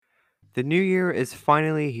The new year is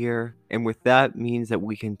finally here, and with that means that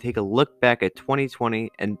we can take a look back at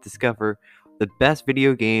 2020 and discover the best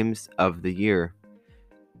video games of the year.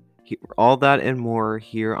 All that and more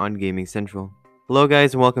here on Gaming Central. Hello,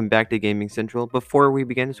 guys, and welcome back to Gaming Central. Before we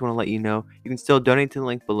begin, just want to let you know you can still donate to the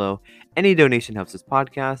link below. Any donation helps this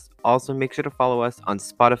podcast. Also, make sure to follow us on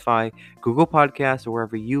Spotify, Google Podcasts, or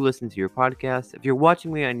wherever you listen to your podcast. If you're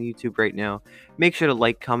watching me on YouTube right now, make sure to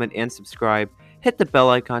like, comment, and subscribe. Hit the bell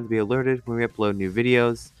icon to be alerted when we upload new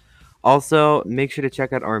videos. Also, make sure to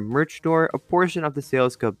check out our merch store. A portion of the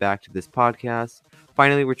sales go back to this podcast.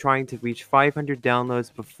 Finally, we're trying to reach 500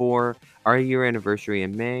 downloads before our year anniversary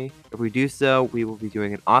in May. If we do so, we will be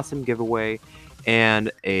doing an awesome giveaway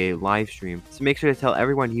and a live stream. So make sure to tell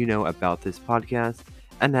everyone you know about this podcast.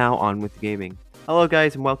 And now on with the gaming. Hello,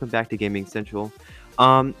 guys, and welcome back to Gaming Central.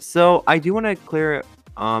 So I do want to clear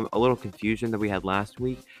a little confusion that we had last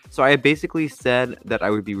week. So I basically said that I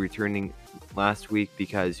would be returning last week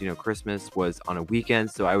because Christmas was on a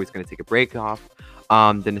weekend, so I was going to take a break off.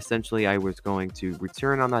 Then essentially I was going to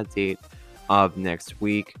return on that date of next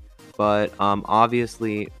week, but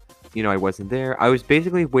obviously I wasn't there. I was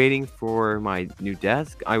basically waiting for my new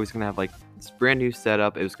desk. I was gonna have like this brand new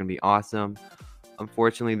setup. It was gonna be awesome.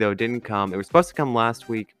 Unfortunately, though, it didn't come. It was supposed to come last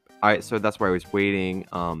week. So that's why I was waiting.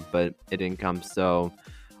 But it didn't come. So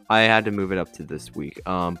I had to move it up to this week.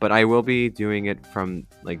 But I will be doing it from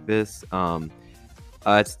like this.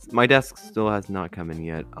 My desk still has not come in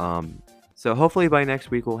yet. So hopefully by next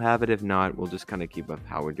week we'll have it. If not, we'll just kind of keep up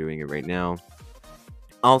how we're doing it right now.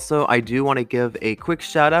 Also, I do want to give a quick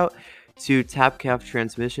shout out to Tapcaf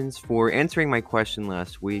Transmissions for answering my question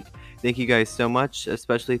last week. Thank you guys so much,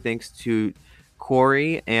 especially thanks to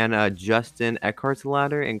Corey and Justin Eckhart's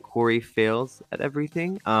Ladder and Corey Fails at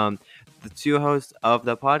Everything. The two hosts of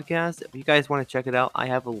the podcast. If you guys want to check it out, I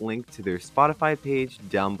have a link to their Spotify page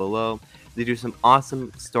down below. They do some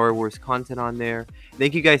awesome Star Wars content on there.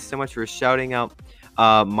 Thank you guys so much for shouting out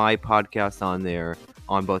my podcast on there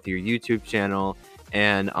on both your YouTube channel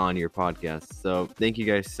and on your podcast. So thank you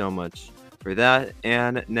guys so much for that.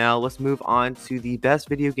 And now let's move on to the best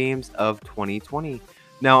video games of 2020.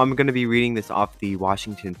 Now I'm going to be reading this off the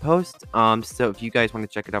Washington Post. So if you guys want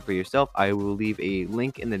to check it out for yourself, I will leave a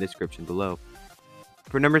link in the description below.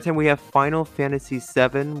 For number 10, we have Final Fantasy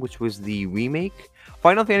VII, which was the remake.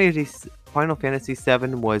 Final Fantasy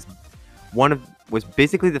VII was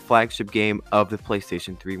basically the flagship game of the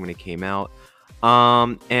PlayStation 3 when it came out.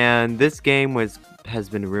 And this game has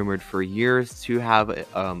been rumored for years to have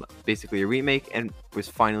basically a remake, and was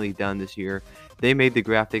finally done this year. They made the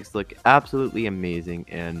graphics look absolutely amazing,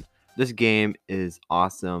 and this game is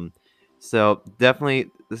awesome. So this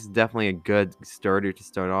is definitely a good starter to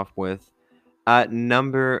start off with. At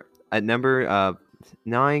number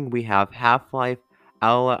 9, we have Half-Life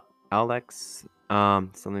Alex,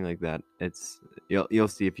 something like that. You'll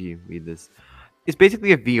see if you read this. It's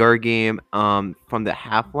basically a VR game from the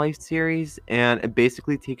Half-Life series, and it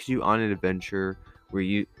basically takes you on an adventure where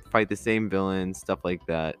you fight the same villains, stuff like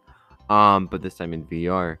that, but this time in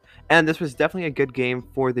VR. And this was definitely a good game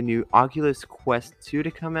for the new Oculus Quest 2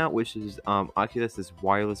 to come out, which is Oculus's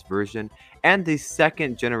wireless version and the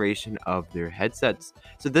second generation of their headsets.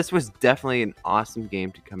 So this was definitely an awesome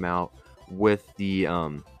game to come out with the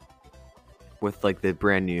the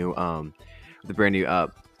brand new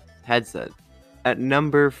headset. At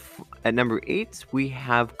number 8, we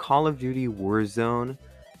have Call of Duty Warzone.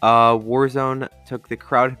 Warzone took the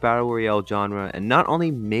crowd battle royale genre and not only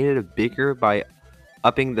made it bigger by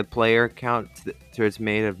upping the player count to its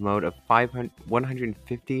native mode of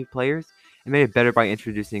 150 players, it made it better by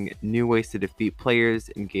introducing new ways to defeat players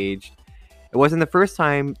engaged. It wasn't the first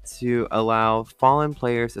time to allow fallen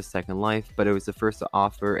players a second life, but it was the first to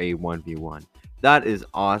offer a 1v1. That is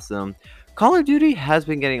awesome. Call of Duty has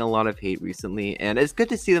been getting a lot of hate recently, and it's good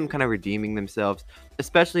to see them kind of redeeming themselves,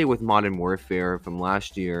 especially with Modern Warfare from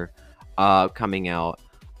last year coming out.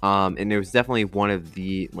 And it was definitely one of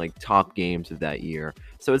the top games of that year.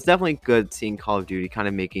 So it's definitely good seeing Call of Duty kind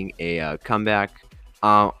of making a comeback.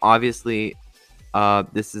 Obviously,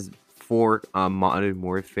 this is for Modern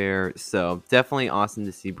Warfare, so definitely awesome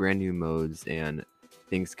to see brand new modes and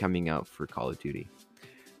things coming out for Call of Duty.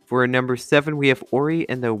 For number 7, we have Ori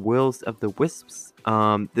and the Wills of the Wisps.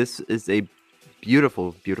 This is a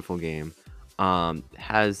beautiful, beautiful game.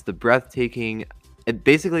 Has the breathtaking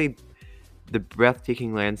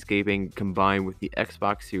landscaping combined with the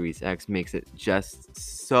Xbox Series X makes it just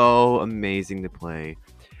so amazing to play.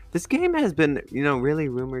 This game has been, really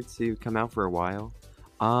rumored to come out for a while.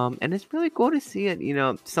 And it's really cool to see it,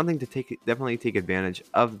 something to definitely take advantage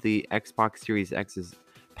of the Xbox Series X's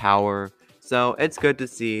power. So it's good to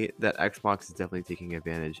see that Xbox is definitely taking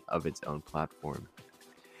advantage of its own platform.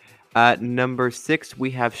 At number 6,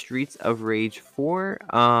 we have Streets of Rage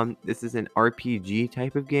 4. This is an RPG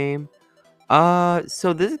type of game.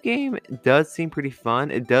 So this game does seem pretty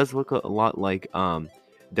fun. It does look a lot like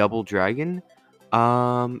Double Dragon.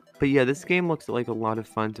 But yeah, this game looks like a lot of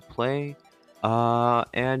fun to play.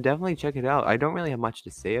 And definitely check it out. I don't really have much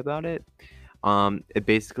to say about it. It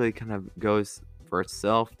basically kind of goes for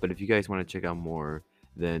itself, but if you guys want to check out more,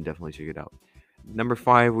 then definitely check it out. Number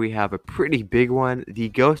 5, we have a pretty big one, The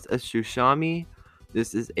Ghost of Tsushima.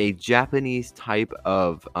 This is a Japanese type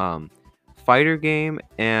of fighter game,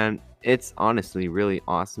 and it's honestly really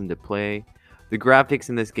awesome to play. The graphics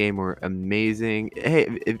in this game were amazing. Hey,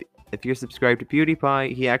 if you're subscribed to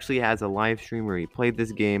PewDiePie, he actually has a live stream where he played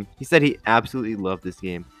this game. He said he absolutely loved this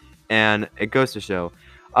game, and it goes to show.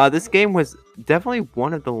 This game was definitely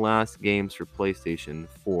one of the last games for PlayStation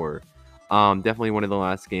 4. Definitely one of the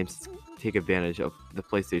last games to take advantage of the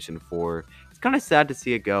PlayStation 4. It's kind of sad to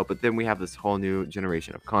see it go, but then we have this whole new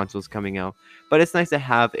generation of consoles coming out. But it's nice to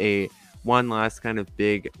have one last kind of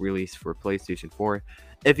big release for PlayStation 4.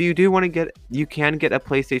 If you do want to you can get a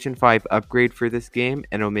PlayStation 5 upgrade for this game,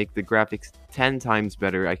 and it'll make the graphics 10 times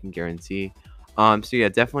better, I can guarantee. So yeah,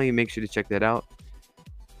 definitely make sure to check that out.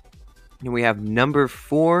 And we have number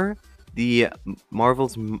 4, the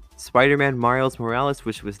Marvel's Spider-Man Miles Morales,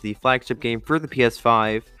 which was the flagship game for the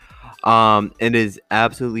PS5. It is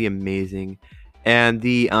absolutely amazing, and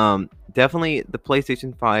the definitely the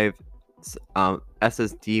PlayStation 5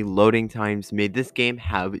 SSD loading times made this game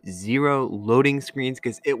have 0 loading screens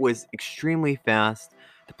because it was extremely fast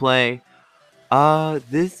to play.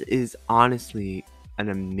 This is honestly an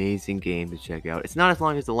amazing game to check out. It's not as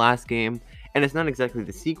long as the last game, and it's not exactly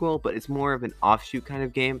the sequel, but it's more of an offshoot kind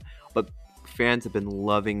of game. But fans have been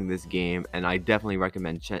loving this game, and I definitely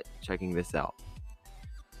recommend checking this out.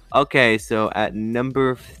 Okay, so at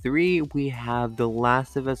number 3, we have The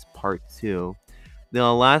Last of Us Part 2.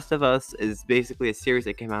 The Last of Us is basically a series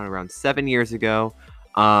that came out around 7 years ago,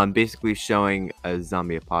 basically showing a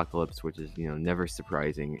zombie apocalypse, which is, never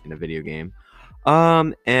surprising in a video game.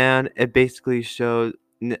 And it basically showed,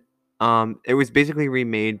 it was basically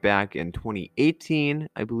remade back in 2018,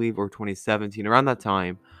 I believe, or 2017, around that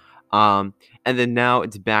time. And then now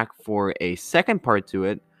it's back for a second part to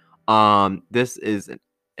it. This is,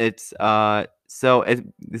 it's, the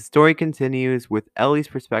story continues with Ellie's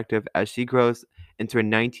perspective as she grows into a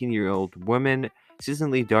 19-year-old woman,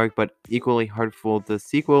 seasonally dark but equally heartful. The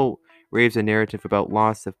sequel raves a narrative about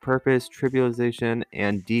loss of purpose, tribulation,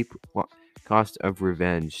 and deep cost of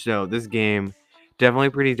revenge. So this game,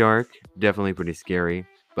 definitely pretty dark, definitely pretty scary,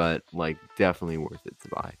 but definitely worth it to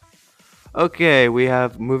buy. Okay, we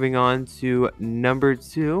have moving on to number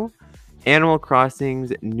 2, Animal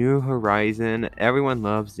Crossing's New Horizon. Everyone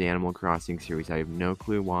loves the Animal Crossing series. I have no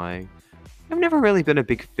clue why. I've never really been a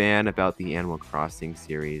big fan about the Animal Crossing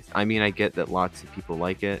series. I mean, I get that lots of people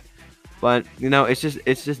like it, but it's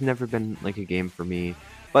just never been like a game for me.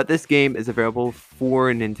 But this game is available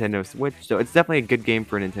for Nintendo Switch, so it's definitely a good game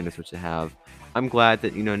for Nintendo Switch to have. I'm glad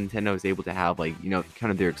that Nintendo is able to have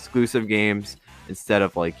kind of their exclusive games instead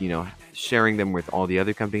of sharing them with all the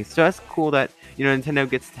other companies. So that's cool that Nintendo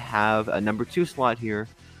gets to have a number 2 slot here.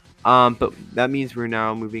 But that means we're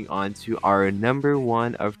now moving on to our number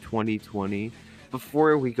 1 of 2020.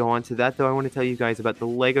 Before we go on to that, though, I want to tell you guys about the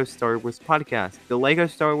LEGO Star Wars podcast. The LEGO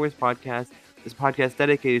Star Wars podcast is a podcast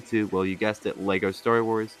dedicated to, well, you guessed it, LEGO Star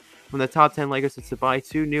Wars. From the top 10 LEGO sets to buy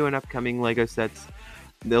to new and upcoming LEGO sets,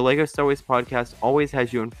 the LEGO Star Wars podcast always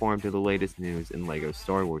has you informed of the latest news in LEGO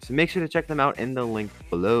Star Wars. So make sure to check them out in the link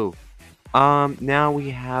below. Now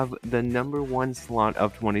we have the number 1 slot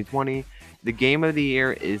of 2020. The game of the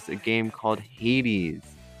year is a game called Hades.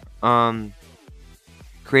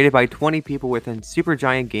 Created by 20 people within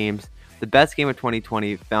Supergiant Games, the best game of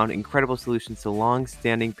 2020 found incredible solutions to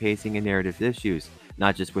long-standing pacing and narrative issues,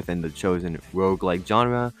 not just within the chosen roguelike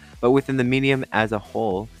genre, but within the medium as a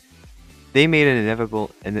whole. They made an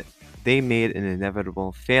inevitable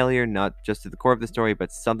failure, not just to the core of the story,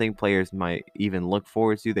 but something players might even look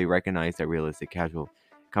forward to. They recognize that realistic casual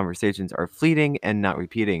conversations are fleeting and not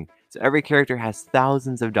repeating. So every character has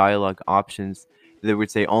thousands of dialogue options that they would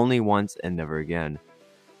say only once and never again.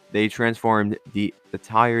 They transformed the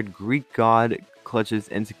tired Greek god clutches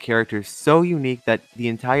into characters so unique that the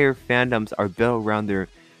entire fandoms are built around their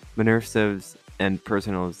immersive and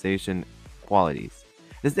personalization qualities.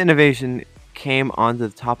 This innovation came on the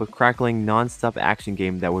top of crackling non-stop action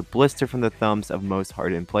game that would blister from the thumbs of most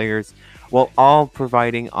hardened players, while all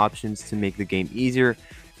providing options to make the game easier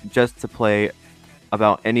just to play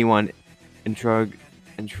about anyone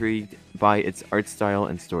intrigued by its art style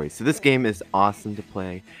and story. So this game is awesome to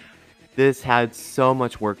play. This had so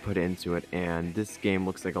much work put into it, and this game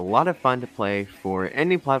looks like a lot of fun to play for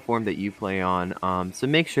any platform that you play on, so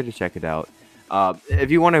make sure to check it out.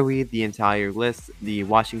 If you want to read the entire list, the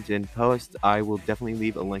Washington Post, I will definitely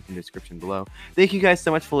leave a link in the description below. Thank you guys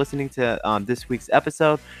so much for listening to this week's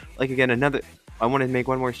episode. I want to make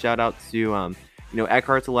one more shout out to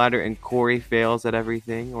Eckhart's Ladder and Corey Fails at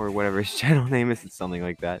Everything, or whatever his channel name is. It's something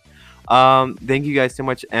like that. Thank you guys so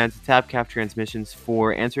much, and to TapCap Transmissions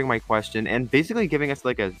for answering my question and basically giving us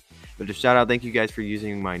like a shout out. Thank you guys for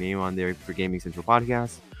using my name on there for Gaming Central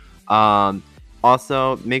Podcast.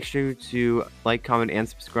 Also, make sure to like, comment, and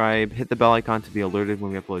subscribe. Hit the bell icon to be alerted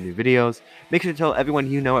when we upload new videos. Make sure to tell everyone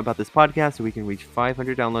you know about this podcast so we can reach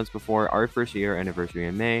 500 downloads before our first year anniversary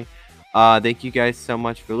in May. Thank you guys so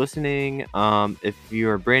much for listening. If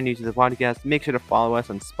you're brand new to the podcast, make sure to follow us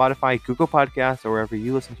on Spotify, Google Podcasts, or wherever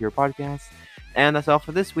you listen to your podcasts. And that's all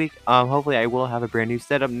for this week. Hopefully I will have a brand new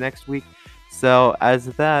setup next week. So as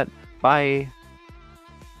of that, bye.